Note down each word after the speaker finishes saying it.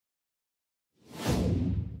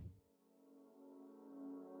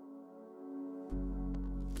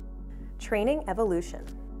Training evolution.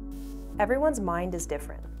 Everyone's mind is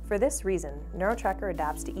different. For this reason, NeuroTracker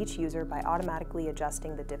adapts to each user by automatically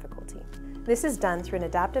adjusting the difficulty. This is done through an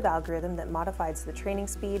adaptive algorithm that modifies the training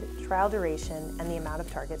speed, trial duration, and the amount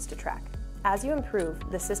of targets to track. As you improve,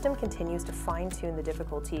 the system continues to fine-tune the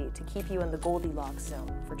difficulty to keep you in the Goldilocks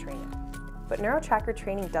zone for training. But NeuroTracker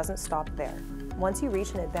training doesn't stop there. Once you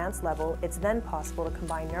reach an advanced level, it's then possible to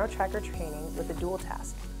combine NeuroTracker training with a dual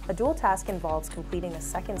task. A dual task involves completing a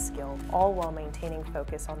second skill, all while maintaining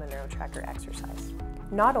focus on the NeuroTracker exercise.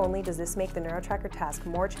 Not only does this make the NeuroTracker task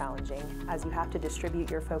more challenging, as you have to distribute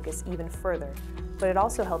your focus even further, but it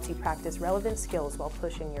also helps you practice relevant skills while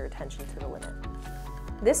pushing your attention to the limit.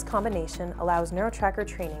 This combination allows NeuroTracker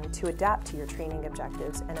training to adapt to your training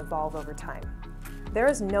objectives and evolve over time. There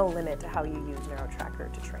is no limit to how you use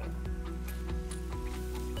NeuroTracker to train.